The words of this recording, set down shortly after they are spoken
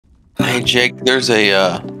Hey Jake, there's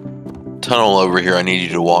a tunnel over here I need you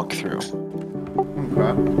to walk through.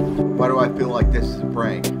 Okay. Why do I feel like this is a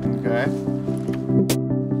prank? Okay.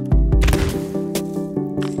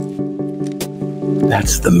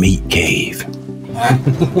 That's the meat cave.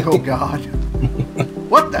 Oh God.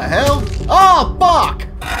 What the hell? Oh fuck!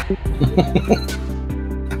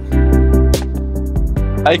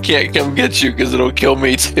 I can't come get you because it'll kill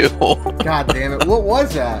me too. God damn it! What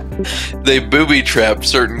was that? They booby trapped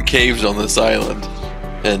certain caves on this island,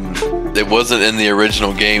 and it wasn't in the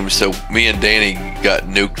original game. So me and Danny got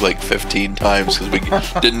nuked like 15 times because we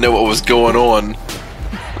didn't know what was going on.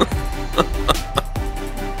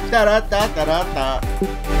 Da da da da da da.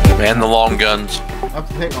 Man, the long guns. I have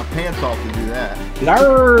to take my pants off to do that.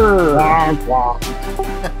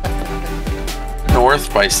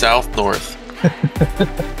 North by south north.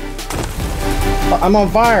 I'm on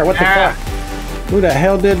fire. What the fuck? Who the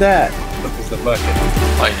hell did that? Look at the bucket.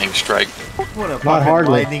 Lightning strike. What a Not fucking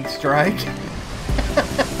hardly. lightning strike!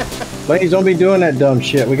 Ladies, don't be doing that dumb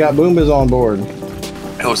shit. We got Boombas on board.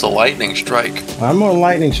 It was a lightning strike. I'm gonna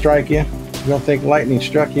lightning strike you. You don't think lightning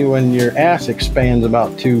struck you when your ass expands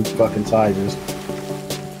about 2 fucking sizes?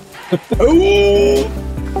 Ooh!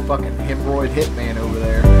 Fucking hemorrhoid hitman over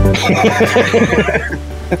there.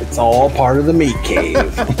 It's all part of the meat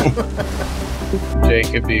cave. Jake,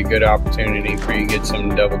 it'd be a good opportunity for you to get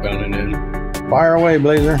some double gunning in. Fire away,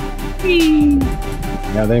 Blazer.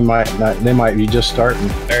 Yeah, they might not. They might be just starting.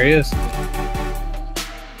 There he is.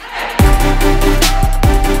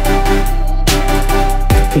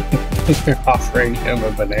 You're offering him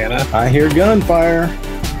a banana. I hear gunfire.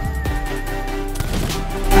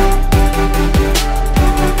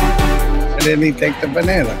 And then he take the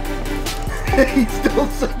banana. He's still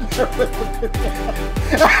sitting there with the banana.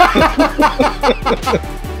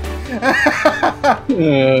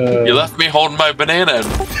 You left me holding my banana.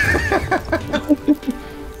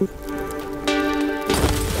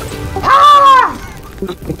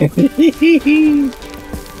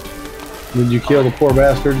 Did you kill the poor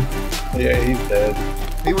bastard? Yeah, he's dead.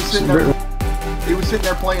 He was sitting there. He was sitting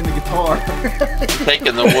there playing the guitar.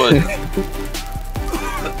 Taking the wood.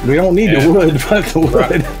 We don't need the wood. Fuck the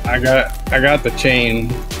wood. I got the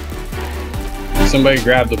chain. Somebody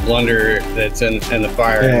grab the blender that's in the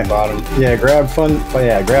fire at the bottom. Yeah, grab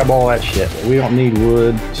grab all that shit. We don't need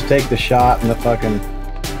wood. Just take the shot and the fucking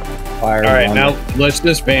fire. All right, now let's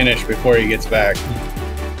just vanish before he gets back.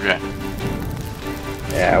 Okay.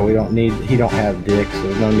 Yeah, we don't need. He don't have dicks, so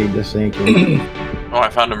there's no need to sink him. Oh, I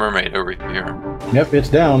found a mermaid over here. Yep, it's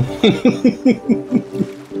down.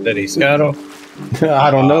 Did he scuttle?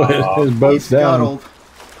 I don't know. His boat's down.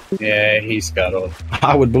 Yeah, he scuttled.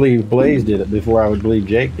 I would believe Blaze did it before I would believe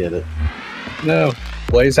Jake did it. No,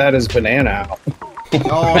 Blaze had his banana out.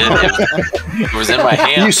 Oh. It was in my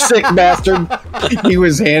hand. You sick bastard! He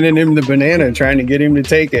was handing him the banana, trying to get him to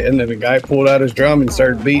take it, and then the guy pulled out his drum and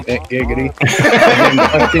started beating it, giggity. And then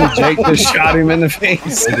fucking Jake just shot him in the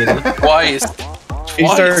face. Twice. He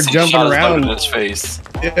started jumping shot his around boat in his face.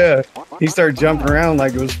 Yeah, he started jumping around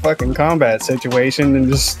like it was a fucking combat situation and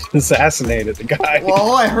just assassinated the guy. Well,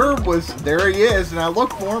 all I heard was, there he is, and I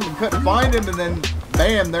looked for him and couldn't find him, and then,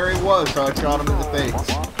 bam, there he was, so I shot him in the face.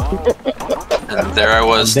 And there I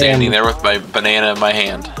was, standing there with my banana in my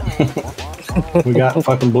hand. We got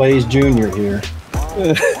fucking Blaze Jr. here.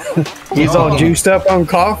 He's all juiced up on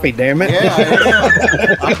coffee, damn it.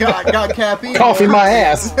 Yeah, I got caffeine. Coffee my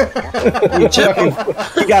ass. You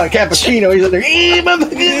got a cappuccino. He's in there.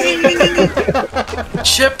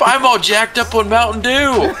 Chip, I'm all jacked up on Mountain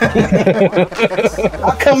Dew.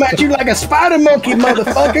 I'll come at you like a spider monkey,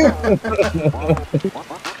 motherfucker.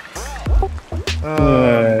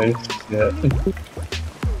 Shit.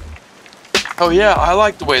 Oh yeah, I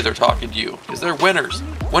like the way they're talking to you, because they're winners.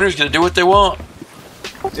 Winners gonna do what they want.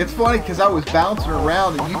 It's funny because I was bouncing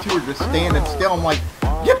around and you two were just standing still. I'm like,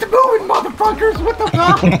 get the moving, motherfuckers! What the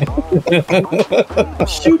fuck?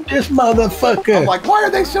 Shoot this motherfucker! I'm like, why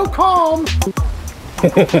are they so calm? This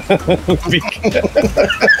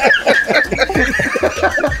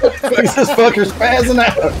fucker's spazzing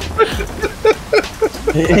out.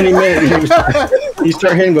 Any minute you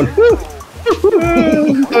start hitting going. Whoo.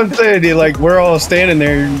 I'm saying, dude, like we're all standing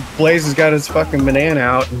there. Blaze has got his fucking banana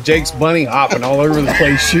out, and Jake's bunny hopping all over the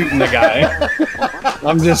place, shooting the guy.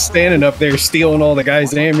 I'm just standing up there stealing all the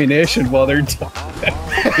guy's ammunition while they're.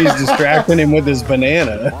 He's distracting him with his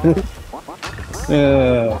banana.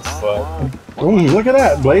 Oh fuck! Ooh, look at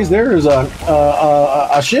that, Blaze. There is a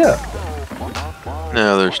ship.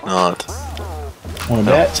 No, there's not. Want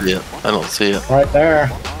to I bet? don't see it. I don't see it. Right there.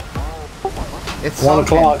 It's 1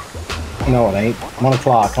 o'clock. No, it ain't. 1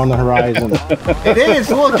 o'clock on the horizon. It is.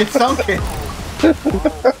 Look, it's sunken.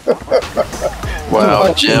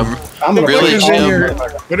 Wow, Jim. I'm gonna Really, put Jim?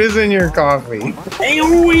 What is in your coffee?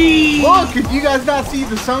 Look, did you guys not see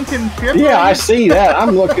the sunken ship? Yeah, I right see that.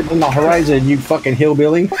 I'm looking in the horizon, you fucking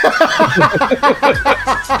hillbilly.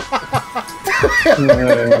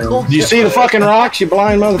 Do you see the fucking rocks, you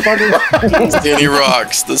blind motherfucker? Any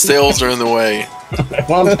rocks? The sails are in the way.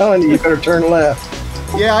 Well, I'm telling you, you better turn left.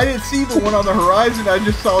 Yeah, I didn't see the one on the horizon. I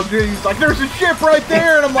just saw Jay. He's like, "There's a ship right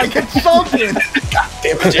there," and I'm like, "It's sunken."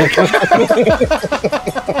 Damn it, Jake.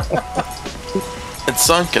 It's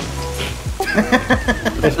sunken.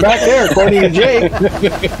 It's back there, according to Jake.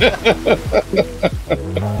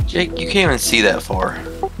 Jake, you can't even see that far.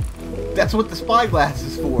 That's what the spyglass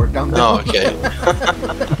is for. Dum Oh, dum. okay.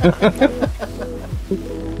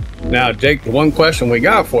 Now, Jake, the one question we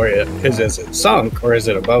got for you is it sunk or is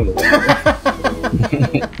it a boat?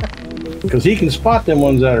 Because he can spot them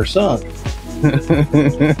ones that are sunk.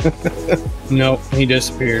 Nope, he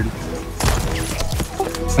disappeared.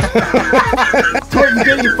 That's what you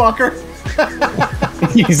did, you fucker.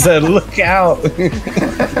 He said, look out.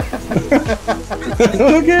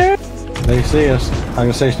 Okay. They see us. I'm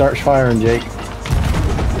going to say start firing, Jake.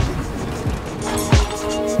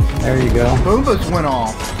 There you go. Boombas went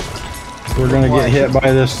off. We're going to get hit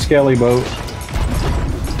by this skelly boat.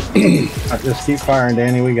 Just keep firing,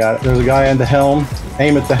 Danny. We got it. There's a guy at the helm.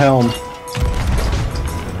 Aim at the helm.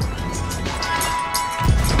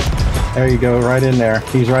 There you go, right in there.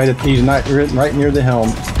 He's right near the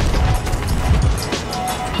helm.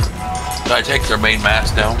 Did I take their main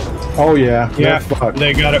mast down? Oh yeah. Yeah, Fuck.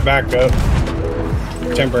 they got it back up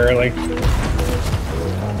temporarily.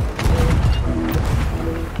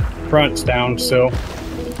 Front's down still.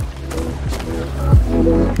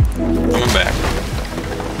 Coming back.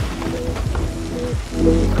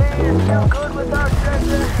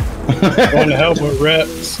 Going to help with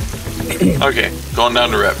reps. Okay, going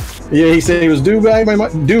down to rep. Yeah, he said he was do right by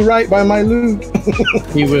my loot.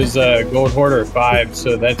 He was gold hoarder 5,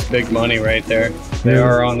 so that's big money right there. They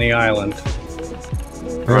are on the island.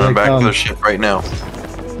 Running back to the ship right now.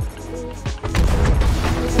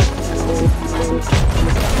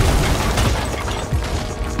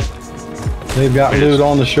 They've got loot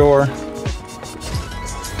on the shore.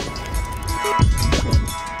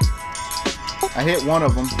 I hit one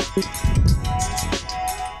of them.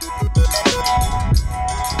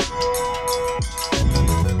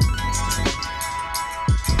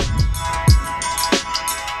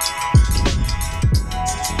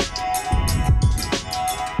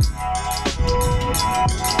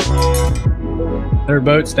 Their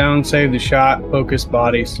boat's down, save the shot, focus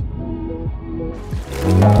bodies.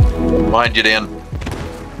 Behind you, Dan.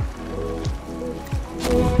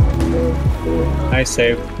 Nice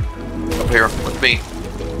save. Up here with me.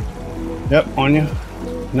 Yep, on you.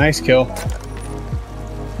 Nice kill.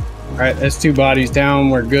 Alright, that's 2 bodies down.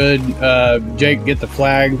 We're good. Jake, get the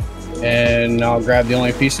flag, and I'll grab the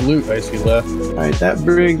only piece of loot I see left. Alright, that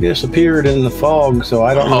brig disappeared in the fog, so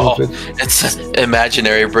I don't know if it's an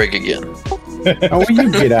imaginary brig again. Oh,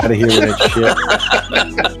 you get out of here with that shit.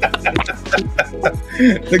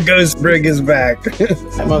 The ghost brig is back.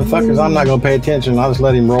 That motherfuckers, I'm not gonna pay attention. I'll just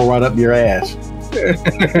let him roll right up your ass.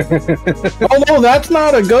 Oh no, that's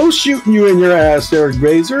not a ghost shooting you in your ass, Eric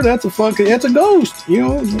Razor. That's a ghost. You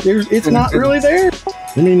know, it's not really there.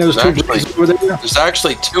 I mean, those two brigs over there. There's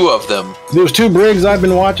actually 2 of them. There's 2 brigs I've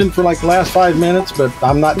been watching for like the last 5 minutes, but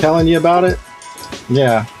I'm not telling you about it.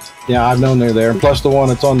 Yeah, I've known they're there. Plus the one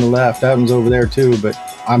that's on the left, that one's over there too, but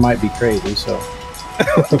I might be crazy, so.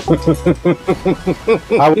 I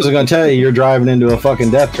wasn't gonna tell you you're driving into a fucking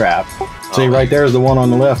death trap. See, right there's the one on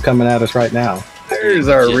the left coming at us right now. There's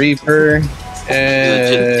our Reaper,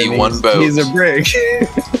 and he's a brig.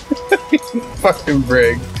 Fucking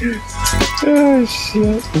brig. Oh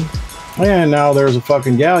shit. And now there's a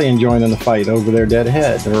fucking galleon joining the fight over there dead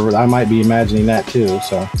ahead. Or I might be imagining that too,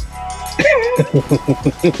 so.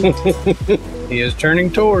 He is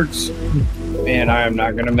turning towards. Man, I am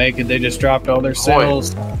not gonna make it. They just dropped all their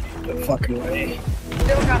sails. The fucking way.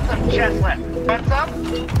 Still got some chest left. What's up?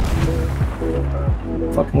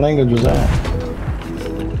 What fucking language was that?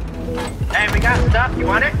 Hey, we got stuff. You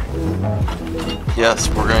want it? Yes,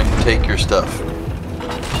 we're going to take your stuff.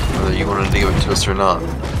 Whether you want to give it to us or not.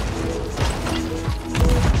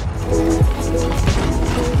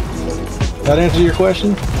 That answer your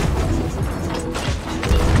question?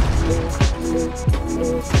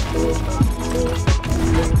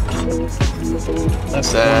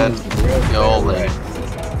 Sad Yoli.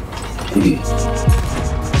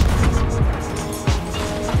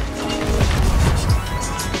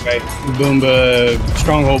 Right. Boomba,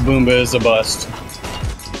 Stronghold Boomba is a bust.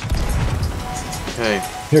 Okay.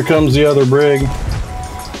 Here comes the other brig.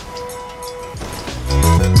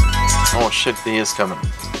 Oh shit, he is coming.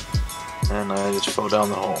 And I just fell down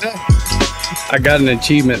the hole. I got an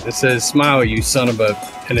achievement that says "Smile, you son of a,"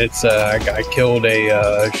 and it's I killed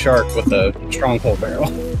a shark with a stronghold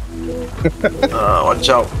barrel. Watch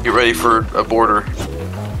out! Get ready for a border.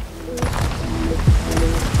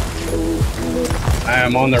 I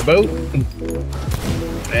am on their boat,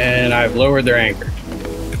 and I've lowered their anchor.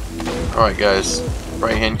 All right, guys.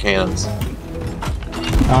 Right hand cannons.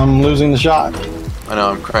 I'm losing the shot. I know.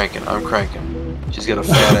 I'm cranking. I'm cranking. She's got a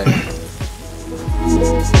fat egg.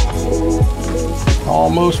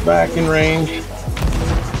 Almost back in range.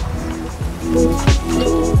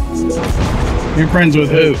 You're friends with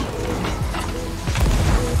who?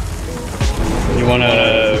 You want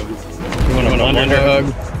a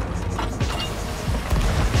underhug?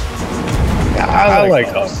 Yeah, I like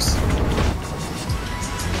hugs.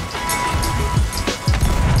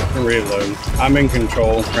 Reload. I'm in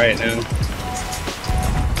control right now.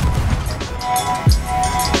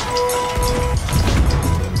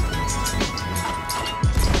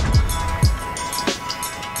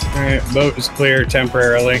 Alright, boat is clear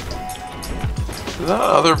temporarily. Did that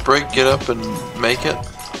other brig get up and make it?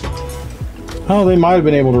 Oh, they might have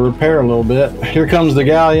been able to repair a little bit. Here comes the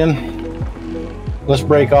galleon. Let's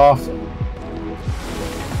break off.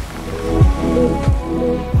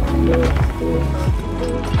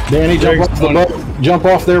 Danny, jump off the boat. Jump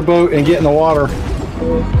off their boat and get in the water.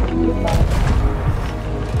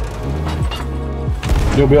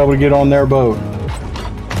 You'll be able to get on their boat.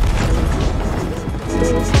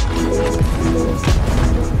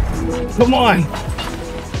 Come on!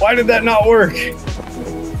 Why did that not work?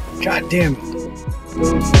 God damn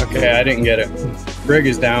it. Okay, I didn't get it. Brig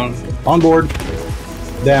is down. On board.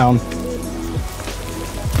 Down.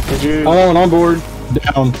 Oh, on board.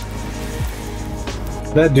 Down.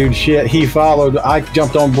 That dude shit, he followed. I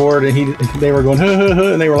jumped on board and they were going huh, huh,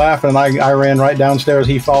 huh, and they were laughing and I ran right downstairs.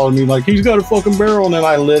 He followed me like, he's got a fucking barrel, and then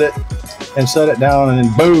I lit it and set it down and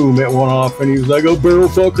then boom, it went off and he was like, oh, barrel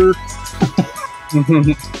fucker.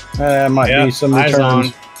 Might be some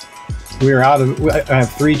returns. We're out of. I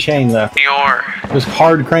have 3 chain left. Just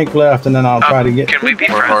hard crank left, and then I'll try to get. Can we be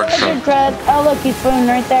More hard friends? crank. Oh, look, he's swimming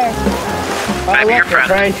right there. Can I be your friend?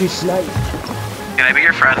 Trying to snipe. Can I be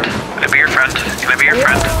your friend? Can I be your friend? Can I be your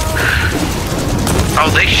friend? Oh,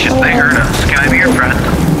 they heard us. Can I be your friend?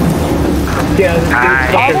 Yeah,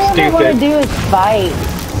 All they want to do is fight.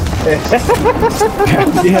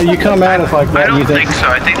 Yeah, you come at us like I that. don't You think so.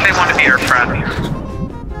 I think they want to be our friend.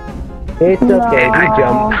 It's okay, No. I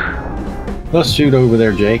jump. Let's shoot over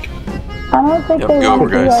there, Jake. I don't think Yep, they go want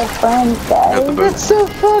over, to be guys. our friends, Got the guys. boat. So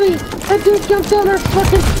funny. That dude jumped on our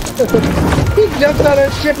fucking. He jumped on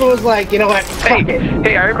our ship and was like, you know what? Fuck it.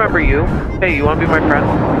 Hey, I remember you. Hey, you want to be my friend?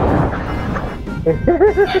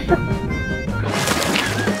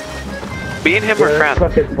 Me and him are friends.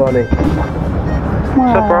 Fucking funny.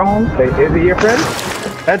 What's up, bro? Hey, is he your friend?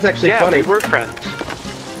 That's actually Yeah, funny. we were friends.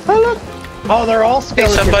 Oh look. Oh, they're all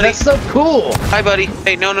skeletons. somebody. That's so cool. Hi, buddy.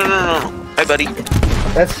 Hey, no. Hi, buddy.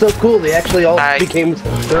 That's so cool. They actually all Hi. became.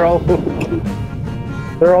 They're all skellies.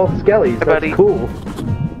 Hi, That's buddy. cool.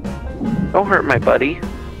 Don't hurt my buddy.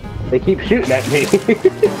 They keep shooting at me.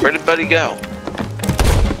 Where did buddy go?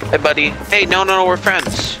 Hey, buddy. Hey, no, we're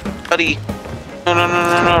friends. Buddy.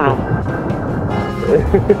 No.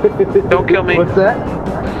 Don't kill me. What's that?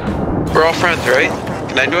 We're all friends, right?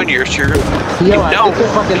 Can I join yours, sugar? Yo, I No. think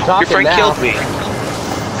they're fucking talking Your friend now. killed me.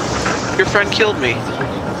 Your friend killed me.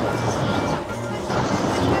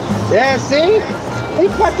 Yeah, see? They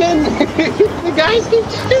fucking. The guys keep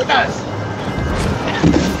shooting us.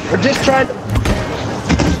 We're just trying to.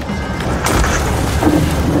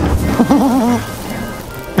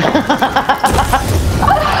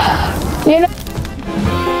 You know,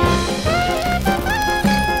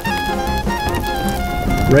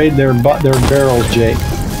 Raid their barrels, Jake.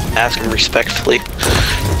 Ask him respectfully.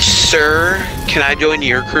 Sir, can I join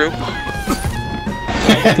your crew?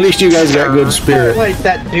 At least you guys got good spirit. Like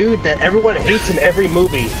that dude that everyone hates in every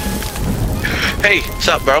movie. Hey, what's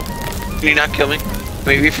up, bro? Can you not kill me? Can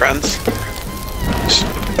we be friends?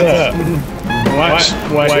 What?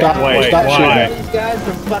 Stop Why? shooting. These guys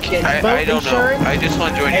are fucking I don't know. insurance. I just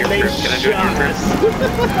want to join your And they crew. Can I join your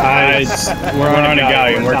crew? We're on a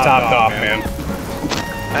galleon. We're topped off, man.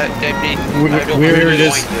 I mean, We- I don't we were really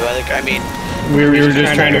just- going to. Like, I mean, We were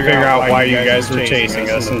just trying to figure out why you guys were chasing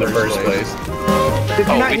us in the first place. Did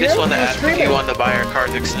you oh, not we hear just it? wanted to You were ask if you screaming. wanted to buy our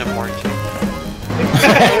car's extended warranty.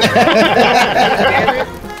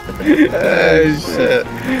 Shit.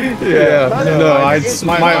 Yeah.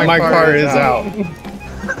 No, my car is out.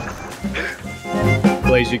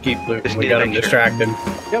 Blaze, you keep looting. We got him distracted.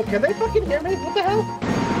 Yo, can they fucking hear me? What the hell?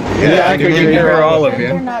 Yeah, I can hear all of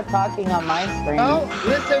They're you. not talking on my screen. Oh,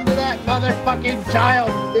 listen to that motherfucking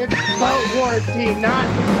child. It's boat warranty, not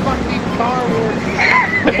fucking car warranty.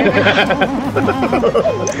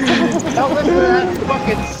 Don't listen to that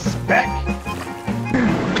fucking spec.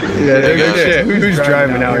 Yeah, good shit. Who's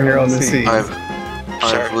driving out here on the sea?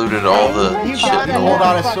 I've looted all the You shit. gotta in the hold water.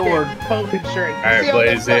 out a sword. Boat insurance. All right, See all them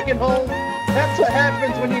Blaze, it- fucking holes? That's what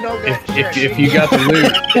happens when you don't got insurance. If you got the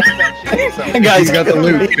loot, Guys, you got the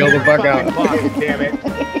loot, kill the fuck out. Damn it.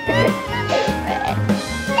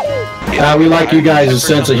 we like you guys'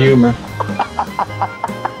 sense of humor. So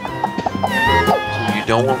you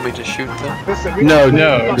don't want me to shoot them? Listen, we No,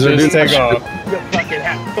 No, They're just take doing- off. You'll fucking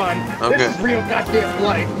have fun. Okay. This is real goddamn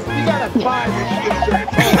life. You gotta buy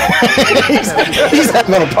this insurance. He's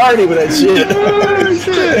having a party with that shit.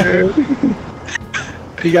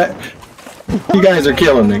 You guys are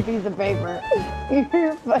killing me. Piece of paper. You're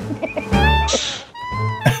fucking.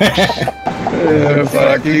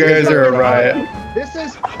 Fuck, you guys are a riot. This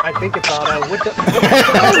is, I think it's auto. What the?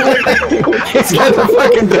 It's got the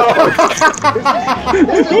fucking dog.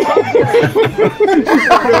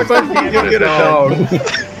 Get a dog.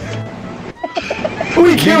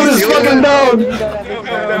 We killed his fucking dog.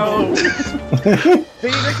 See,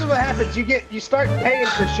 this is what happens. You start paying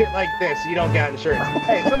for shit like this. You don't got insurance.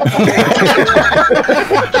 Hey, someone.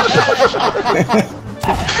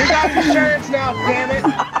 We got insurance now, damn it.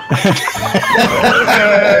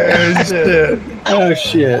 Oh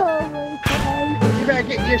shit. Oh my god. You better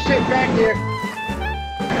get your shit back here.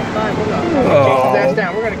 Fine, hold on. Oh. That's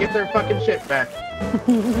down. We're gonna get their fucking shit back.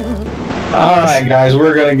 All right, guys,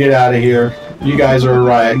 we're gonna get out of here. You guys are a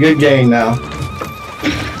riot. Good game now.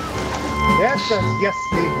 Yes, yes,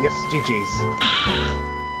 GG's.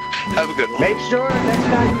 Have a good one. Make sure next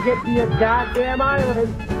time you get to your goddamn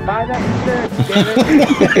island, buy that insurance, damn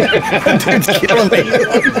it. Dude's killing me.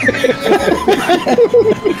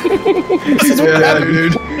 Yeah,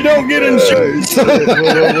 dude. You don't get insurance.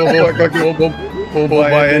 We'll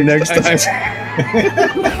buy it next time.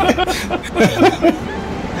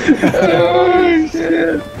 Oh,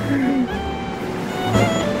 shit.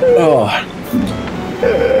 Oh,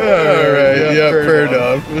 Alright, yeah, fair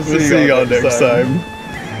enough. We'll see y'all next time.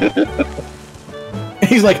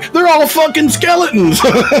 he's like, they're all fucking skeletons.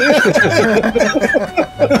 Look at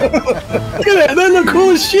that, they're the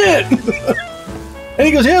coolest shit. And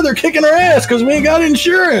he goes, yeah, they're kicking our ass because we ain't got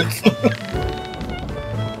insurance.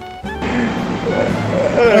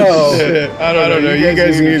 Oh, shit. I don't know. You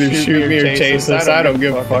guys can either shoot me or chase us. I don't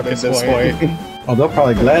give a fuck at this point. Oh, they'll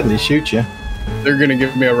probably gladly shoot you. They're gonna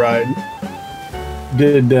give me a ride.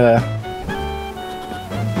 Did I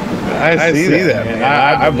see that, man.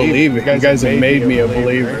 I believe it. You guys have made me a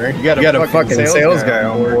believer. You got a fucking sales guy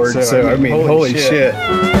on board, so I mean, holy shit.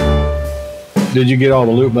 Did you get all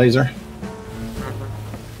the loot, Blazer?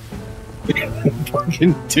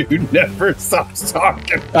 Fucking dude never stops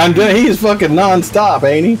talking. He's fucking non-stop,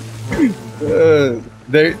 ain't he?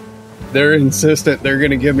 They're insistent. They're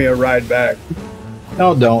gonna give me a ride back.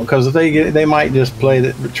 No, don't, because if they might just try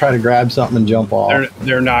to grab something and jump off.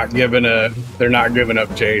 They're not giving up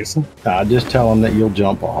chase. Just tell them that you'll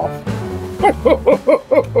jump off.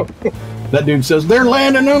 That dude says they're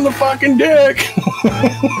landing on the fucking deck.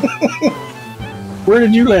 Where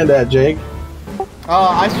did you land at, Jake?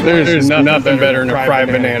 I swim. There's nothing better than a fried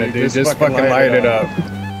banana, dude. Just fucking light it up.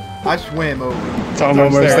 I swim over. It's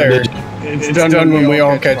almost there. It's done when we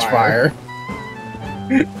all catch fire.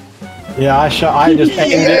 Yeah, I just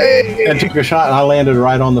aimed it and took a shot and I landed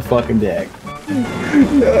right on the fucking deck.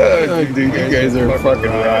 Dude, you guys are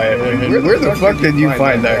fucking riot. Where the fuck did you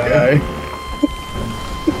find that guy?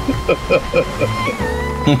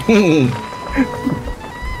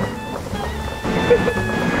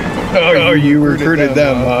 Oh, you recruited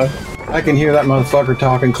them, huh? I can hear that motherfucker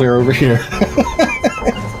talking clear over here.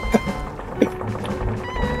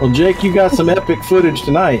 Well, Jake, you got some epic footage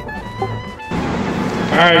tonight.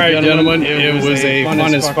 All right, gentlemen, it was a fun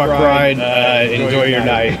as fuck ride. Enjoy your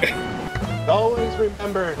night. Always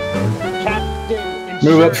remember, Captain Insurance.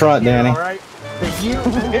 Move up front, Danny. All right? The U,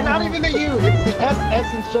 and not even the U, it's the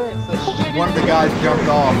SS Insurance. The shitty. One of the guys jumped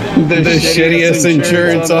off. The shittiest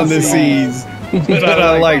insurance on the seas, but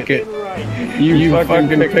I like it. You fucking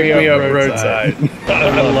pick me up roadside.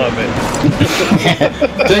 I love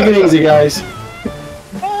it. Take it easy, guys.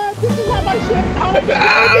 This is not my ship.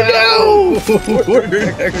 Oh no! We're the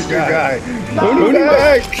extra guy. Put him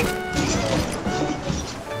back.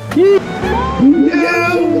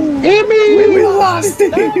 No! Emmy! We lost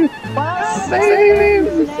him. Save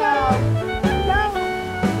him now.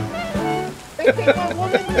 They take my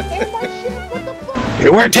woman and my shit. What the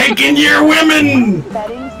fuck? We're taking your women!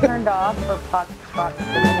 Settings turned off for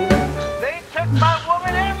proximity. They took my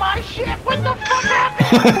woman and my shit. What the fuck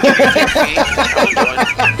happened?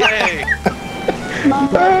 Yay! Mom,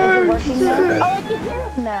 is it working now? Oh, I can hear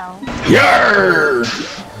it now. Yarr!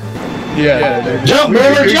 Yeah, dude. Jump,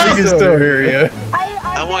 Miller, We jump! can still hear you.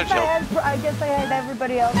 I want you. I guess I had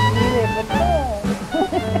everybody else muted, but no.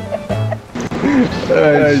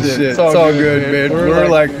 Oh, shit. It's all good, man.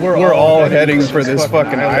 We're all heading for this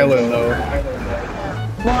fucking island, though.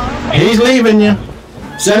 He's leaving you.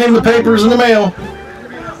 Send him the papers in the mail.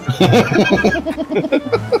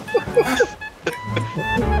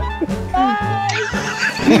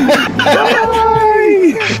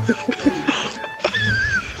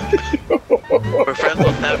 We're friends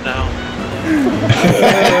with them now.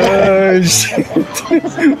 Oh,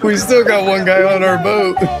 shit. We still got one guy on our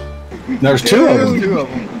boat. There's two of them. Two of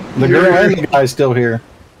them. The girl and the guy's still here.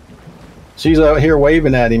 She's out here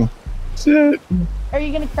waving at him. Shit. Are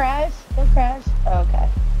you gonna crash? Go crash. Oh, okay.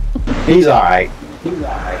 He's alright.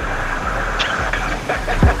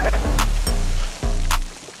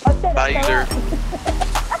 Bye, user.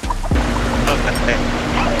 Okay.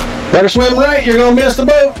 Better swim right, you're gonna miss the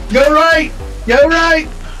boat. Go right! Go right!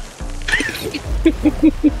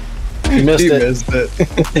 You missed He it. missed it.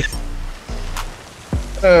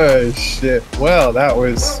 Oh, shit. Well, that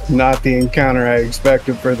was not the encounter I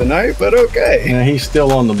expected for the night, but okay. Yeah, he's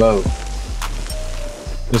still on the boat.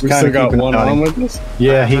 Just We kinda still got keeping one an eye on him. with us?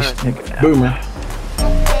 Yeah, he's Boomer.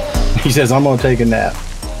 He says, I'm gonna take a nap.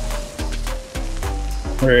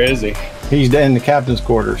 Where is he? He's in the captain's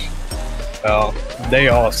quarters. Oh, they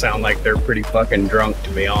all sound like they're pretty fucking drunk, to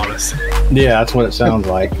be honest. Yeah, that's what it sounds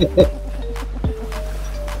like.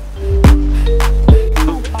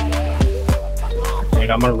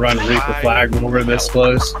 And I'm gonna run Reaper flag when we're this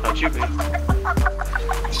close. Don't you be.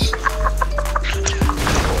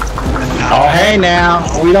 Oh, hey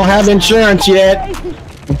now, we don't have insurance yet.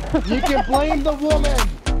 You can blame the woman.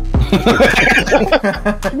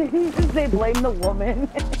 Did he just say blame the woman?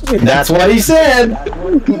 That's what he said.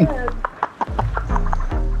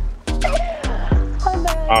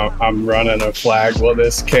 I'm running a flag while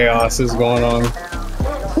this chaos is going on.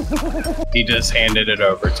 He just handed it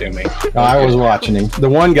over to me. I was watching him. The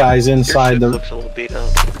one guy's inside Your ship the. looks a little beat up.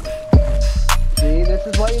 See, this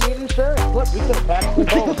is why you need insurance. Look, we could have passed them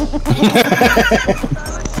both.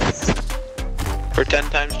 For 10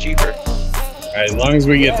 times cheaper. Alright, as long as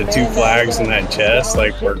we get the 2 flags in that chest,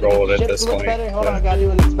 like we're golden at Shit's this a little point. better. Hold on, I gotta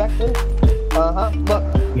do an inspection. Look.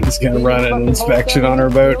 He's gonna run an inspection on our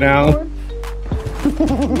boat now.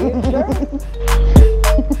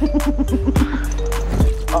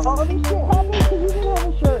 All this shit happened because you didn't have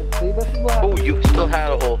insurance. See, this is what Oh, happened. you still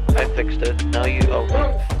had a hole. I fixed it. Now you. Oh.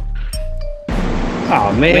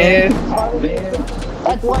 Oh man.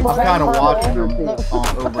 That's one I'm kind of watching them No.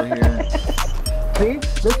 over here. See,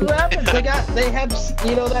 this is what happens. They have,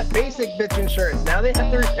 that basic bitch insurance. Now they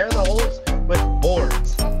have to repair the holes with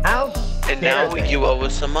boards. How? And now you owe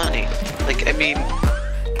us some money. Like, I mean,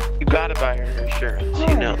 you gotta buy our insurance.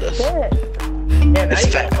 You know this. Shit. Yeah, now It's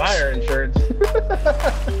you gotta facts. buy our insurance.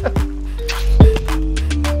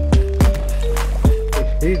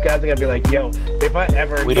 These guys are gonna be like, yo, if I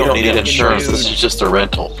ever We get don't need fucking insurance. This used- is just a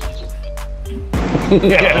rental.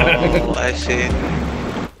 Oh, I see.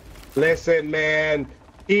 Listen, man,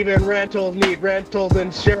 even rentals need rentals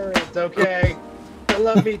insurance, okay? But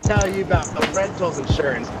let me tell you about the rentals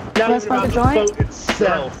insurance. Not Wanna even about the smoke a joint? boat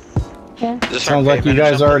itself. Yeah. Is this Sounds our like you payment or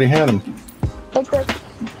guys something? already had him. Take this.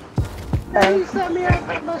 You set me up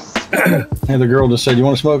with my Hey, the girl just said, "You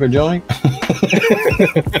want to smoke a joint?"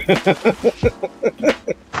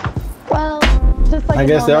 Well, just like I a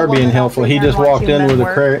guess they are normal being woman, helpful. I'll He sit just here and walked watch in you with a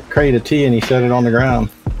men work. crate of tea and he set it on the ground.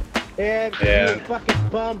 And Yeah. you fucking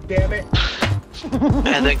bum, damn it.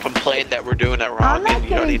 And then complain that we're doing it I'm wrong not and you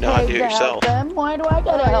don't getting even know how to do paid it to help yourself. them. Why do I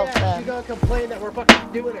gotta help She's them? gonna complain that we're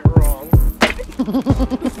fucking doing it wrong.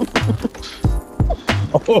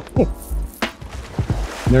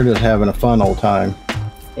 They're just having a fun old time.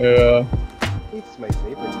 Yeah. It's my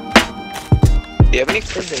favorite. Do you have any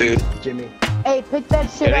food? Jimmy. Hey, pick that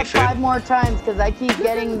shit Any up food? 5 more times, because I keep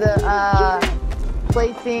getting the,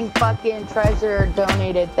 placing fucking treasure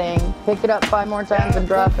donated thing. Pick it up 5 more times and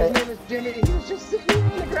drop His it. name is Jimmy. He was just sitting here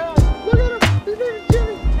on the ground. Look at him. His name is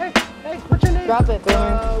Jimmy. Hey, what's your name? Drop it,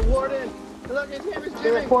 Boomer. Warden. Look, his name is Do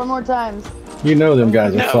Jimmy. it 4 more times. You know them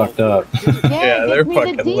guys are No. fucked up. Yeah, they're give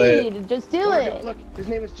me the fucking lit. deed. Just do Look, it. Look, his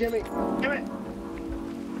name is Jimmy. Jimmy.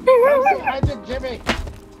 I said Jimmy.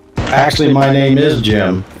 Actually, my name is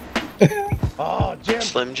Jim. Oh, Jim.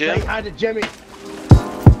 Slim Jim? Say hi to Jimmy.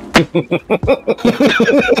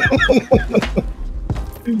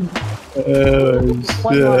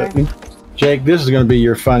 One more. Jake, this is going to be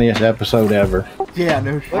your funniest episode ever. Yeah,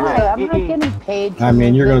 no shit. Why? I'm not getting paid. I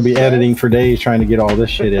mean, you're going to be this shit. editing for days trying to get all this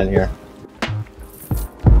shit in here.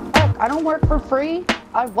 Heck, I don't work for free.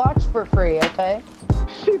 I watch for free, okay?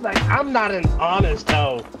 She's like, I'm not an honest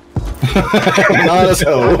hoe. Not as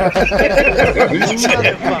hoe.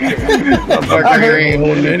 Motherfucker ain't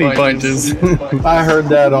holding any punches. I heard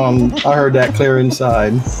that clear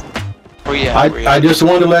inside. Oh yeah. I just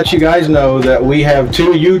want to let you guys know that we have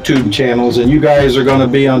 2 YouTube channels and you guys are going to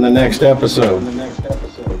be on the next episode.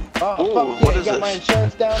 Oh, Ooh, fuck yeah, what you is got this? my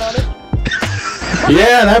insurance down on it?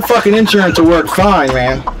 Yeah, that fucking insurance will work fine,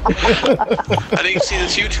 man. I didn't see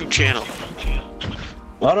this YouTube channel.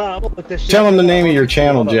 Hold on, I'm gonna put this shit Tell them the down. name of your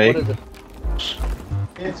channel, Hold on, Jake. what is it?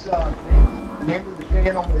 It's the name of the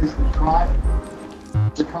channel is the Try.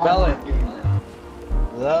 Spell it.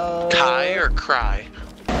 Kai or cry?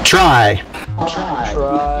 Try.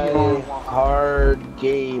 Try hard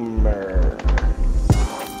gamer.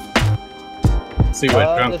 See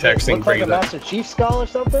what drunk Does it texting look like a brings up. Master Chief skull or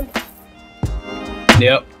something?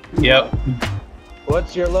 Yep.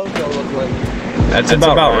 What's your logo look like? That's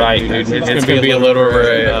about right, dude. It's gonna be a little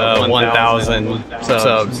over 1,000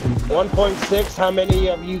 subs. 1.6. How many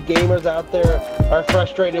of you gamers out there are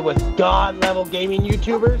frustrated with god-level gaming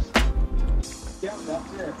YouTubers? Yeah,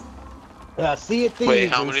 that's it. Sea of Thieves. Wait,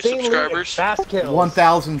 how many Insanely subscribers? Fast kills. They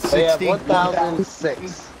have 1,060.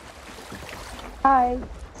 1,006. Hi.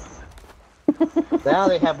 Now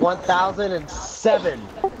they have 1,007.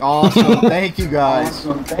 Awesome. Thank you guys.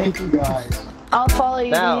 I'll follow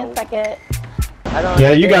you. Now. Give me a second. I don't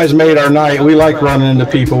Yeah, you guys made our night. We like running into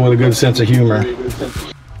people with a good sense of humor.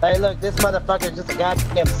 Hey, look, this motherfucker's just a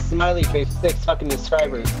goddamn smiley face, 6 fucking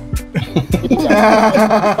subscribers.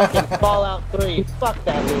 Fucking Fallout 3. Fuck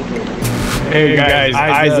that loser. Hey guys,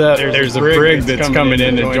 eyes up. There's a brig that's coming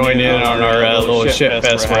in to join in on our little shit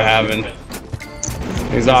fest we're having.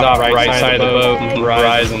 He's off right side of the boat,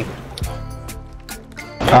 horizon.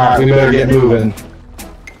 Alright, we better get moving.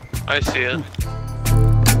 I see it.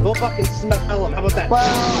 We'll fucking smell him. How about that?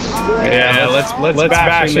 Well, Yeah, let's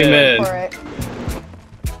bash him in. for it.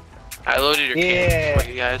 I loaded your Yeah. camera for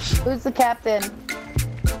you guys. Who's the captain?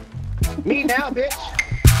 Me now, bitch.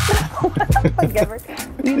 Whatever.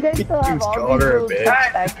 You guys still have all called these her a little bitch.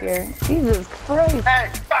 tricks back here. Jesus Christ. Hey,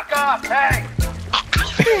 fuck off, hey!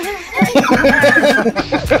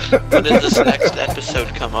 When did this next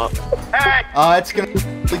episode come up? Hey!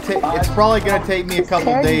 It's probably gonna take me a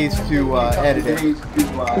couple days to edit it.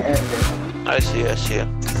 I see it.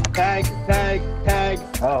 Tag.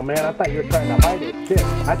 Oh man, I thought you were trying to hide it. Shit.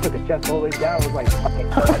 I took a chest all the way down. I was like, fucking.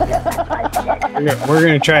 We're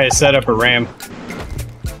gonna try to set up a ram.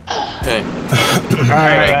 Hey,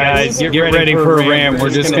 Alright guys, get ready for a ram. We're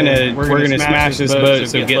gonna smash this boat,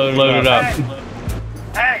 so get loaded up.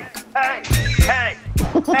 Hey!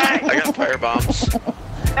 I got fire bombs.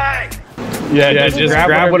 Hey! Yeah, just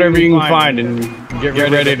grab whatever you can find and get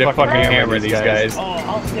ready to fucking hammer these guys. Oh,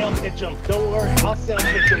 I'll sail pitch them. Don't worry, I'll sail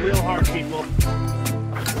pitch them real hard, people.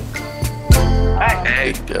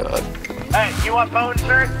 Hey! good God. Hey, you want bow and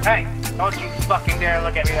shirt? Hey! Don't you fucking dare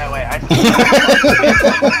look at me that way. I see.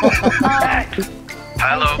 Hey! I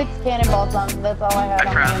have Hello. 6 cannonballs on. That's all I have Hi,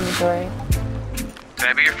 on friend. my inventory. Can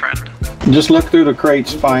I be your friend? Just look through the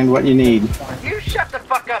crates, find what you need. You shut the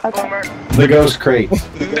fuck up, Okay. Boomer. The ghost crates.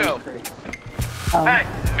 No. Hey!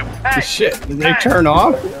 Hey! Shit, did they turn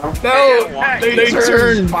off? No, they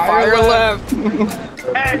turned fire left.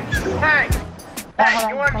 Hey! Hey! Hey!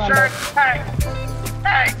 You want shirt? Hey!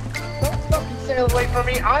 Hey! Don't fucking sail away from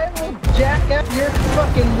me. I will jack up your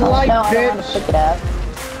fucking life, No, I don't want to bitch. pick it up.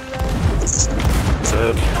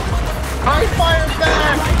 I fire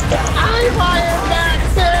back!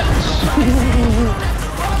 Bitch!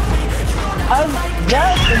 I'm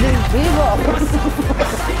just these people.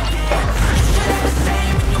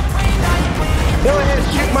 Go ahead,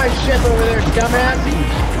 shoot my ship over there, dumbass.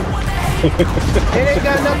 It ain't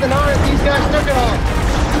got nothing on it. These guys took it all.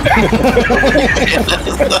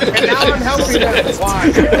 And now I'm helping them. Why?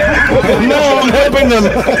 No, I'm helping them.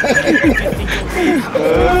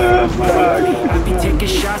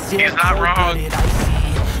 He's not wrong.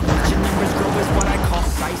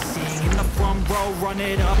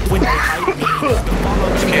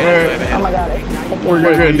 Oh my god. We're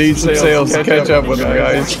gonna need some sails to catch up with them,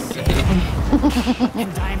 guys.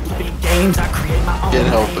 Can't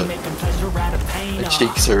help it. My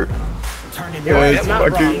cheeks hurt. Guys,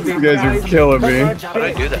 fucking, you guys are killing me. How did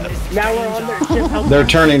I do that? Now we're on their ship. Help They're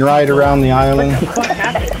turning right around the island. the fuck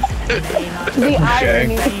happened? The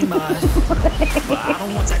irony.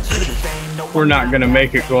 We're not gonna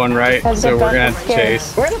make it going right, so we're gonna have to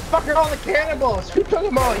chase. Where the fuck are all the cannibals? Who took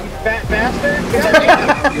them all, you fat bastard?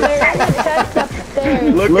 They're in the chest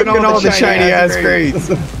upstairs. Look at all the shiny ass crates.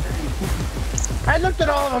 I looked at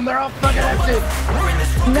all of them. They're all fucking empty.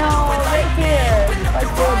 No, right here.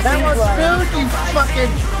 That was food, you fucking...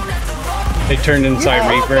 They turned inside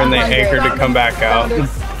Reaper and they anchored to come back out.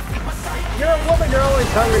 You're a woman, you're always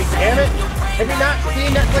hungry, damn it. Have you not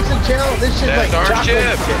seen Netflix and chill? This shit's like That's our chocolate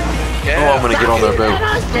ship. shit. Oh, I'm gonna get on their boat.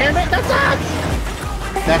 That's us, damn it, that's us!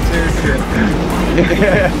 That's their ship.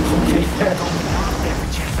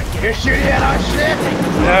 You're shooting at our ship!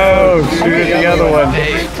 No, shoot at the other one.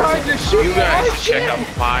 Hey, Trying to shoot you at our guys check ship! out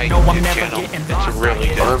my YouTube channel. It's really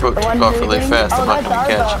Well, their good. boat took off really fast. I'm not gonna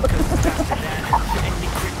catch them.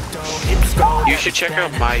 You should check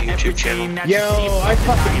out my YouTube channel. Yo, I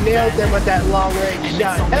fucking nailed them with that long range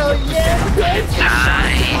shot. Hell yeah, bitch!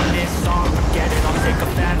 Hi.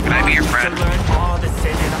 Can I be your friend? I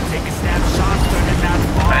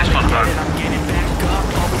just want a hug.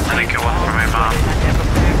 I think I want for my mom.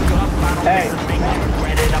 Hey,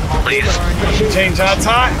 Please. Change that's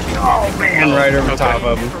hot. Oh man, right over top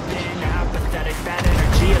of him.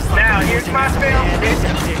 Now, here's my film, bitch.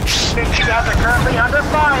 Since you guys are currently under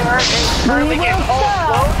fire and currently getting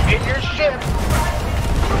overflowed in your ship,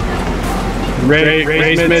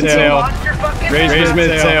 Raise mid-sail. watch your fucking Raise ship.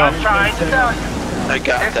 mid-sail. I'm trying to tell you. I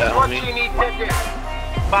got This that, is what homie. you need to do.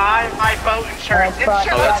 Buy my boat insurance. Oh, fuck.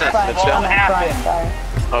 Insurance that's it. That's won't it. happen.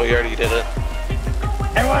 Oh, you already did it.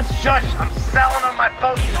 Everyone shush. I'm selling on my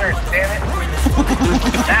boat insurance, damn it.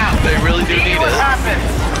 Now, They really do see need what it. happens.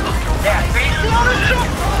 Yeah, see on the ship?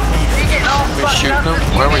 You get all We fucked shooting up them?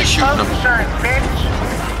 because Why are you we need shooting boat them? insurance, bitch.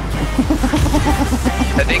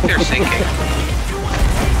 I think they're sinking.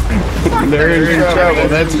 They're in trouble,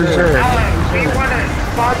 that's for sure. Alex, we want to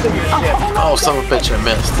sponsor your ship. Oh, son of a bitch, I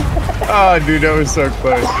missed. Oh, dude, that was so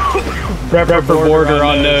close. Prep for border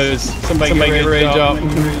on those. Somebody get ready to jump.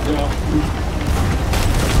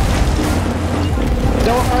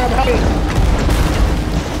 don't hurry.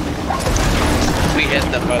 We hit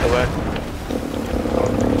them, by the way.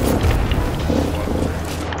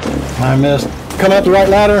 I missed. Coming up the right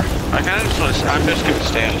ladder. I kind of just want to. I'm just gonna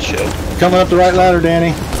stay on the ship. Coming up the right ladder,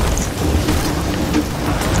 Danny.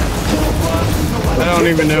 I don't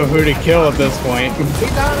even know who to kill at this point.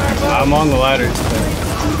 I'm on the ladder.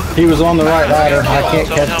 He was on the right ladder. I can't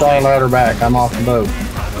catch the ladder back. I'm off the boat.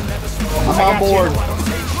 I'm on board.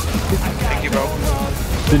 Thank you, bro.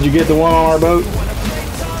 Did you get the one on our boat?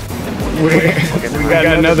 We got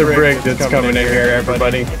another brig that's coming in here,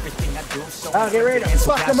 everybody. Oh, get ready to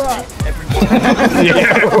fuck them up.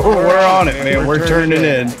 Yeah, we're on it, man. We're turning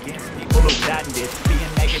in.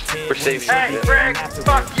 We're saving Hey, you. Greg,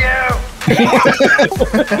 fuck you. Can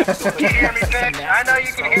you hear me, bitch? I know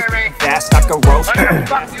you can hear me. Fast like a rope. I'm gonna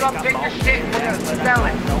fuck you up, take your shit, and we're gonna smell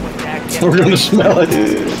it. We're gonna smell it.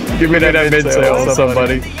 Give me that mid-sail,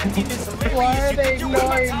 somebody. Why are they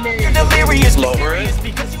ignoring me? Lower it.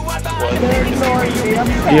 They're ignoring me. I'm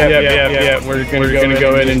sorry. Yeah. We're gonna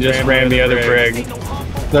go in and just ram the other brig.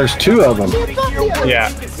 There's two of them. Yeah.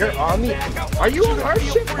 You're on the... Are you on our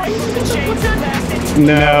ship? Why are you on the ship?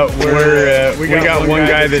 No, we got one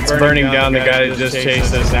guy that's burning down the guy that just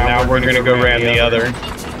chased us, and now we're gonna go ram the other.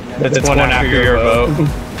 That's one after your boat.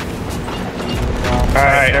 All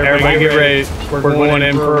right, everybody get ready. We're going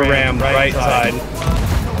in for a ram, right side.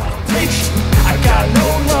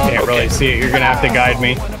 Can't really see it. You're gonna have to guide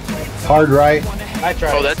me. Hard right. I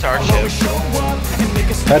tried. Oh, that's our ship.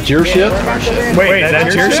 That's your ship? Our ship. Wait,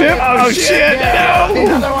 that's your ship? Oh shit! No!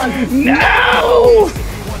 No!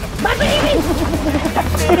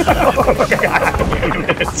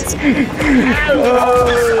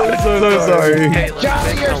 Oh, so sorry. Hey, let's Johnny,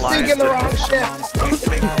 make an you're alliance. sinking the wrong ship.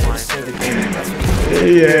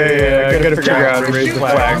 Yeah. I gotta figure out how to raise the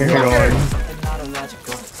flag. Hang on.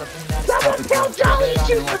 Someone tell Johnny he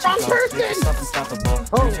shoots the wrong person.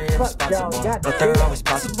 Oh, fuck, Johnny. God damn.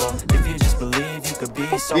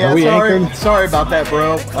 Yeah, we sorry. anchored? Sorry about that,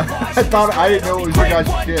 bro. I didn't know it was your guys'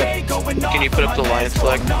 ship. Can you put up the alliance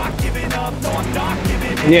flag?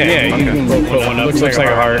 Yeah, you can put one up. Looks like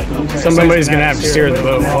a heart. Somebody's gonna have to steer the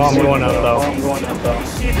boat. Well, I'm going up though.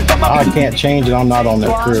 I can't change it. I'm not on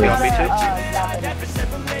their crew. Want me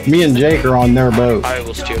to? Me and Jake are on their boat. I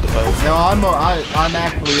will steer the boat. No, I'm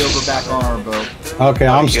actually over back on our boat. Okay,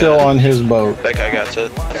 I'm still on his boat. That guy got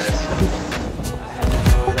it.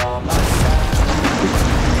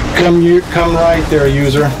 Come right there,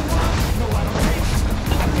 user.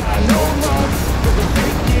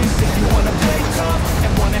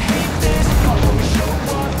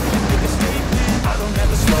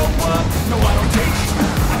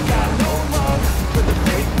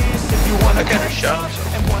 shot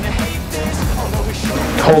himself.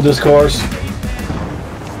 Hold this course.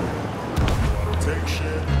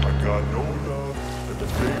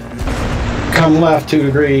 Come left 2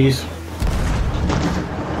 degrees.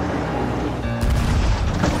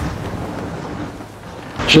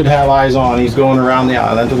 Should have eyes on. He's going around the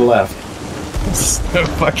island to the left. It's so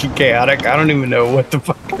fucking chaotic. I don't even know what the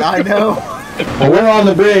fuck. I know. Well, we're on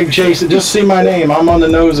the brig, Chase. Just see my name. I'm on the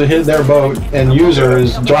nose of their boat, and User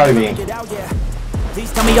is driving.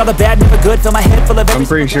 Please tell me all the bad, never good. Fill my head full of I'm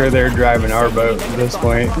pretty sure they're driving our boat at this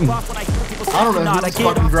point. I don't know who's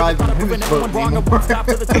fucking driving whose boat anymore.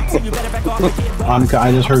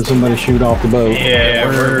 I just heard somebody shoot off the boat. Yeah,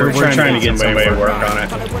 we're trying to get somebody to work on it.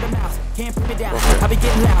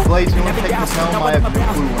 Blaze, you want to take this home? I have no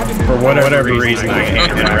clue. For whatever reason, I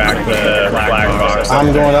can't interact with the black box.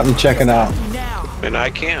 I'm going up and checking out. And I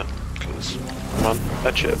can't, because I'm on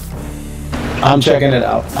that ship. I'm checking it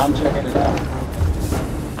out.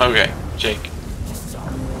 Okay, Jake.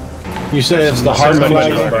 You say it's the hard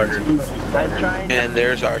flag? And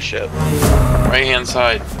there's our ship. Right hand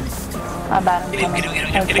side. How bad I'm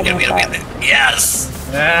coming. Yes!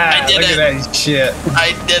 Ah, did look it. at that shit.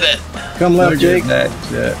 I did it! Come left, Jake. That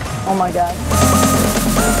shit. Oh my god.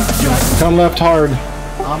 Come left hard.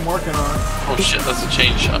 I'm working on it. Oh shit, that's a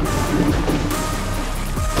chain shot.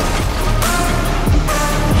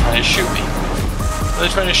 Trying to shoot me. What are they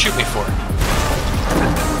trying to shoot me for?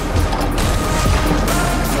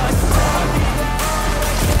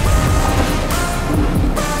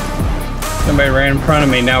 Somebody ran in front of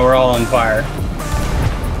me, now we're all on fire.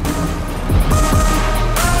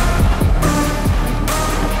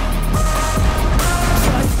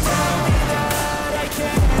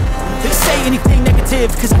 They say anything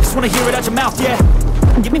negative, cause I just wanna hear it out your mouth, yeah.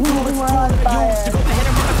 Give me fuel, it's a tool that I use to go ahead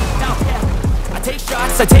and run up your mouth, yeah. I take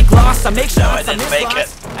shots, I take loss, I make shots, I didn't make it.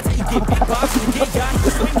 I tell you, get beatbox, you get yachts,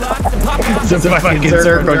 you swing lots, and pop out. It's a fucking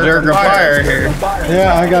circle jerk of fire here.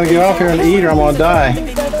 Yeah, I gotta get off here and eat or I'm gonna die.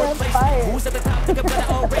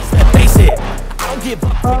 Face it. I don't give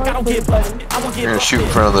up, I don't give up. I won't You're give gonna up. shoot in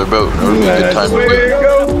front of their boat. That would be a good time to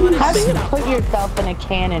move. How do you put yourself in a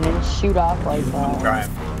cannon and shoot off like that?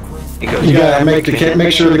 You gotta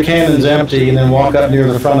make sure the cannon's empty and then walk up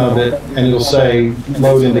near the front of it and it'll say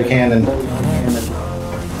load into cannon.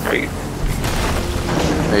 Maybe.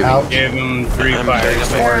 Out. Give them 3 I'm fires.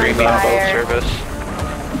 taking my green boat service.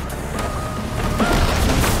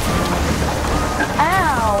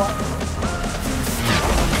 Ow!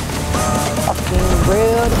 Fucking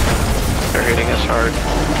rude. They're hitting us hard.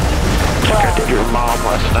 Like I did your mom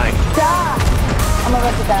last night. Stop! I'm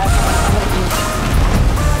about to die.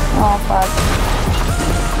 Oh fuck.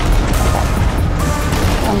 Okay.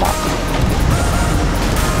 I'm back.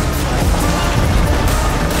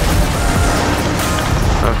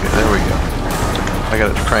 Okay, there we go. I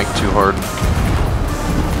got it cranked too hard.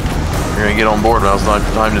 You're gonna get on board, now's not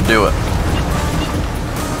the time to do it.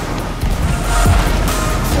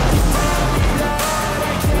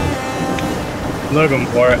 Looking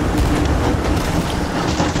for it.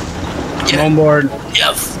 Come on board.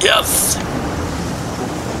 Yes, yes!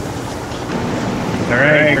 They're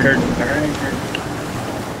anchored.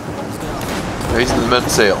 Raising the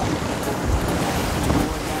mid sail.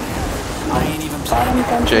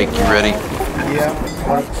 Jake, you ready? Yeah.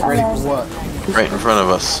 Ready for what? Right in front of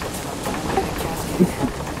us.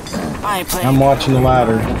 I'm watching the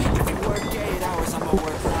ladder.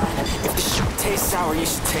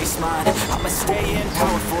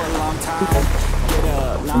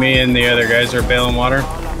 Me and the other guys are bailing water.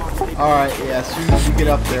 Alright, yeah, as soon as you get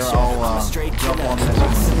up there, I'll jump on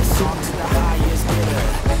this one.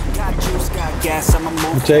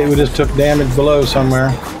 I'll tell you, we just took damage below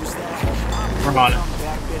somewhere. We're on it.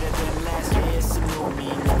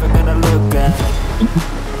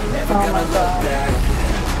 Oh my god.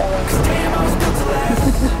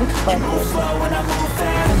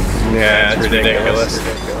 Yeah, it's ridiculous.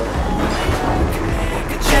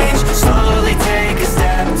 Slowly take a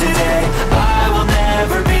step today. I will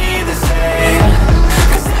never be the same.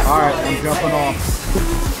 Alright, I'm jumping off.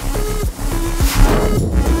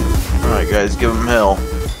 Alright guys, give them hell.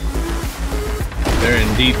 They're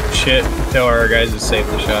in deep shit. Tell our guys to save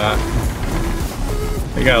the shot.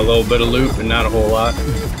 They got a little bit of loot, but not a whole lot.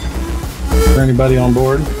 Is there anybody on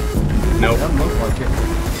board? Nope. Doesn't look like it.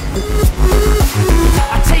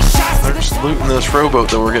 They're just looting this rowboat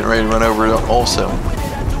that we're getting ready to run over also.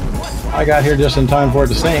 I got here just in time for it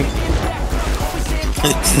to sink.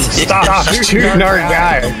 Stop shooting our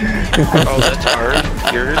guy. Oh, that's ours?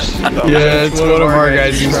 Yours? Oh, Yeah, it's one of our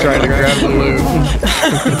guys who's trying to grab the loot.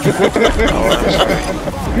 oh, I'm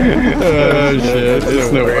sorry. Oh shit,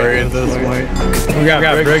 it's no worry at this point. We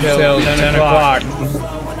got brig sales 10 o'clock.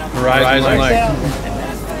 Horizon Light.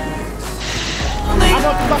 I'm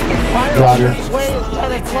a fucking pirate. Roger. Way is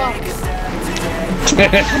 10 o'clock.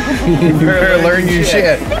 You better learn your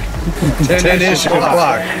shit. 10-ish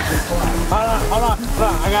o'clock. Hold on. I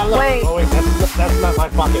gotta look. Wait. Oh wait, that's not my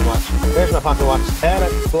pocket watch. There's my pocket watch. 10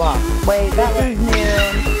 o'clock. Wait, this is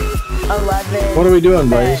noon. 11. What are we doing,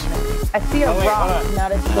 Blaze? I see a Oh, wait, rock, hold on.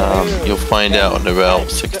 not a tree. You'll find out in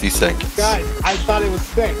about 60 seconds. Guys, I thought it was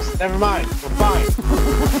 6. Never mind. We're fine.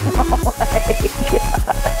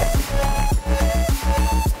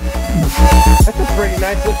 That's a pretty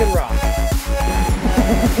nice looking rock.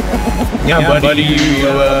 Yeah, buddy,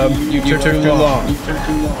 you took too long.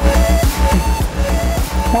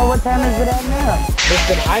 Well, what time is it at now?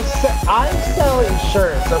 Listen, I sell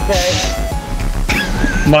insurance, okay?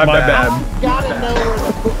 My bad. I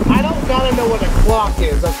don't gotta know where the clock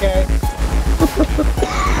is, okay?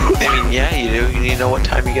 I mean, yeah, you do. You need to know what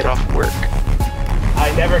time you get off work.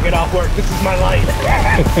 I never get off work. This is my life.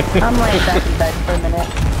 I'm laying back in bed for a minute.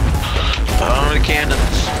 Oh, the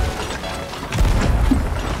cannons.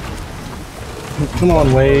 Come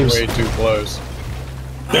on, waves. Way too close.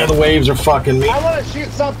 Yeah, the waves are fucking me. I want to shoot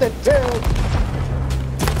something too.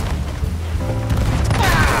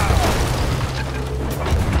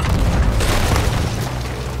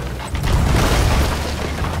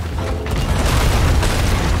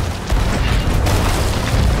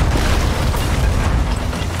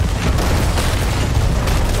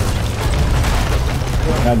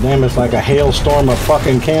 God damn, it's like a hailstorm of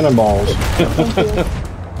fucking cannonballs.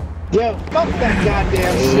 Yo, fuck that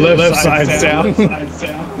goddamn sloop. Left side down.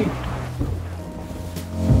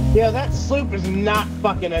 Yo, that sloop is not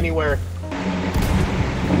fucking anywhere.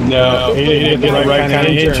 No, he didn't get the right kind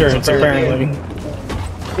of insurance, apparently.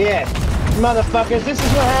 Yeah, motherfuckers, this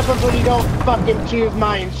is what happens when you don't fucking choose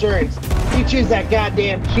my insurance. You choose that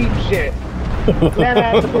goddamn cheap shit. Then I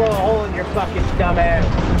have to blow a hole in your fucking dumb ass.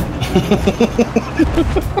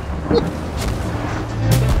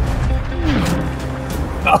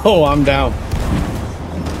 Oh, I'm down.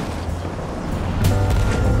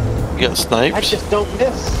 You got snipes? I just don't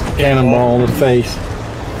miss. Cannonball in the face.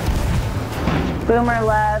 Boomer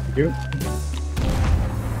left.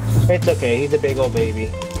 It's okay, he's a big old baby.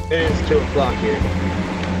 It is 2 o'clock here.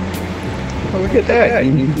 Oh, look at that.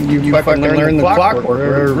 You fucking learned the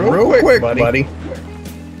clockwork real quick, buddy.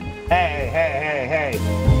 Hey.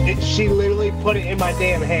 She literally put it in my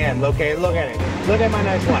damn hand, okay? Look at it. Look at my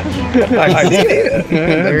nice watch. I see it.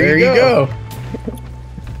 There you go.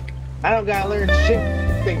 I don't gotta learn shit.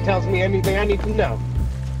 Thing tells me anything I need to know.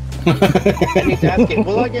 I need to ask it,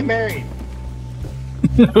 will I get married?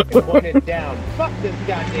 Point it down. Fuck this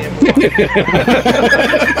goddamn watch.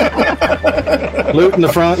 Loot in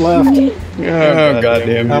the front left. Oh,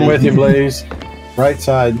 goddamn. I'm with you, Blaze. Right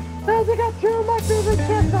side. Guys, I got 2 of my favorite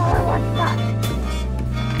chips on my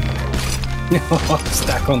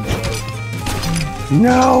Stack on the road.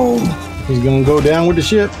 No! He's gonna go down with the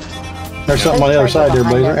ship. There's something on the other side there,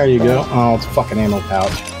 Blazer. There you go. Oh, it's a fucking ammo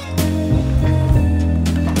pouch.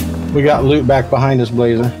 We got loot back behind us,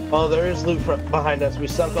 Blazer. Oh, there is loot behind us. We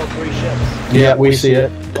sunk all 3 ships. Yeah, we see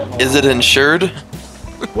it. Is it insured?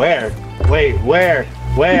 Where? Wait, where?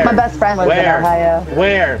 My best friend lives in Ohio.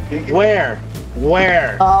 Where?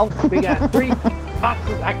 Oh. We got 3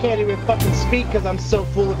 boxes. I can't even fucking speak because I'm so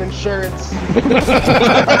full of insurance.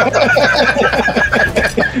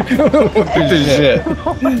 Shit.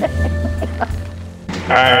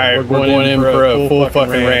 Alright, we're going in for a full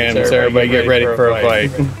fucking ram, so everybody get ready for a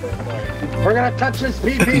fight. We're gonna touch this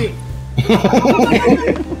PP.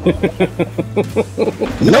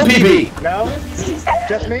 No PB. No?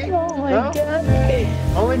 Just me? Oh my no? god.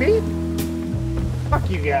 Only me? Fuck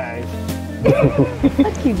you guys.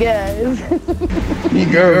 Fuck you guys. You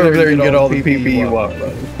go over there and get all the PP you want,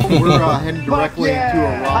 buddy. We're heading directly into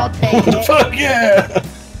a I'll rock. take it. Fuck yeah!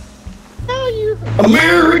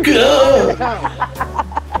 America!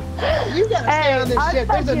 You gotta stay on this I shit.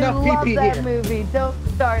 There's fucking enough love PP that here. movie. Don't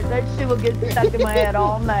start. That shit will get stuck in my head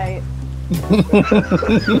all night.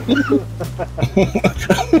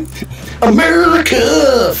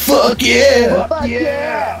 America! Fuck yeah! Fuck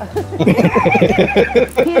yeah.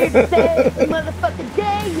 Here to say motherfucking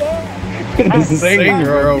day, yeah. Sing,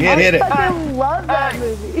 bro. I Hit it. fucking love that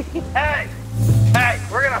movie. Hey,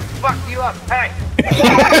 we're gonna fuck you up. Hey,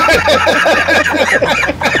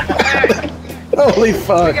 Holy we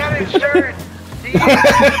fuck! got insurance. See,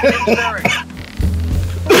 insurance.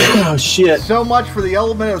 Oh shit! So much for the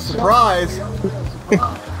element of surprise.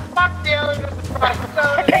 Fuck the element of surprise. We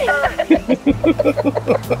got insurance.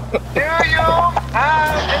 you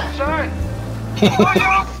inside? Do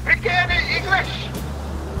you speak any English?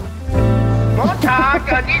 Montag,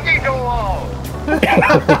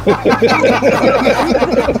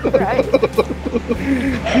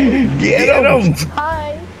 Get him!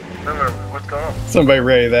 Hi. What's going on? Somebody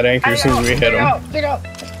ready that anchor as soon as we hit him. Dig out!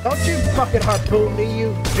 Don't you fucking harpoon me,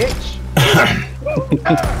 you bitch!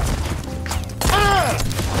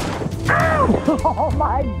 Oh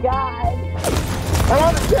my god. I'm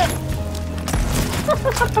on the ship!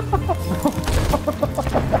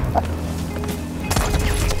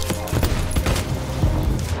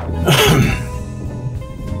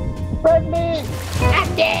 Spread me! I'm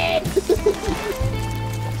dead!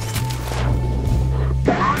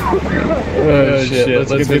 Oh shit,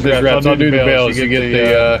 let's get these rats. I'll do the bells. You get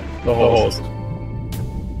the holes.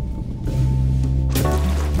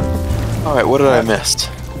 Alright, what did I miss?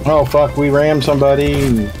 Oh fuck, we rammed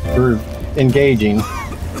somebody for engaging.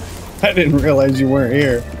 I didn't realize you weren't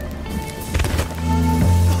here.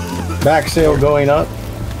 Back sail going up.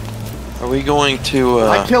 Are we going to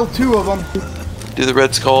I killed 2 of them. do the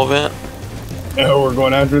Red Skull event? Oh, we're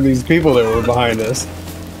going after these people that were behind us.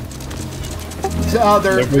 I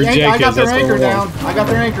Look where Jake got is, their that's anchor what we down. want. I got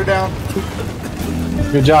their anchor down.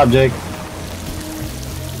 Good job, Jake.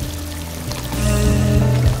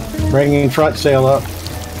 Bringing front sail up.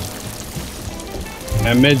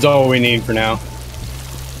 And mid's all we need for now.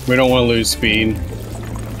 We don't want to lose speed.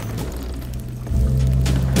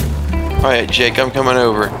 Alright, Jake, I'm coming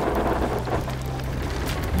over.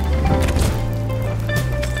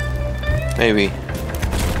 Maybe.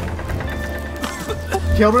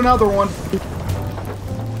 Killed another one.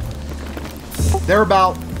 They're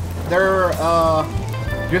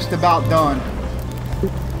just about done.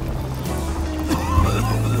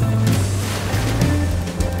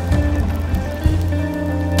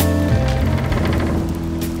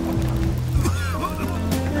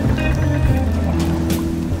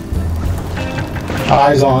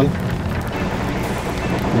 Eyes on.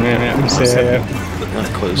 Yeah, I'm saying. Not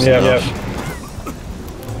close Yeah, enough. yeah.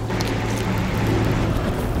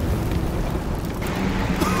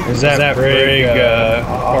 Is that brig,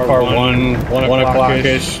 part 1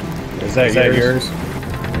 o'clock-ish? Is that yours?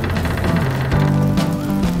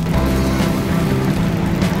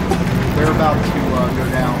 They're about to go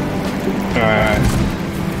down. Alright.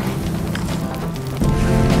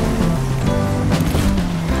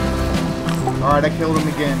 Alright, I killed him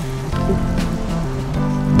again.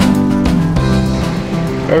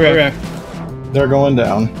 Okay. They're going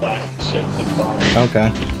down.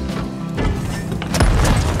 Okay.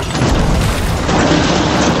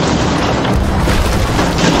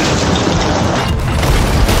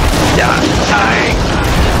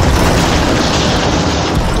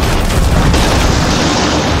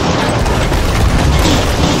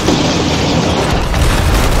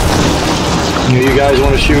 You guys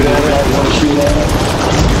want to shoot at it?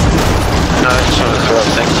 No, I just want to throw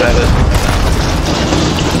things at it.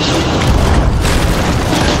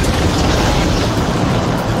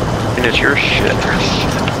 And it's your shit.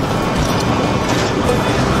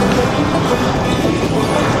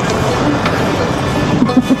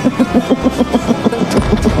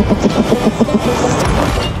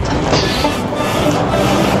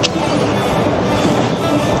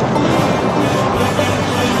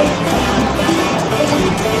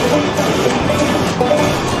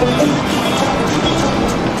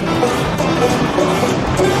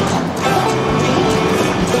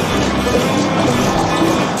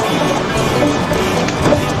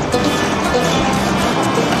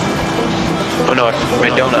 Oh no, my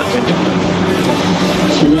donut.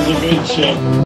 She was a good chick.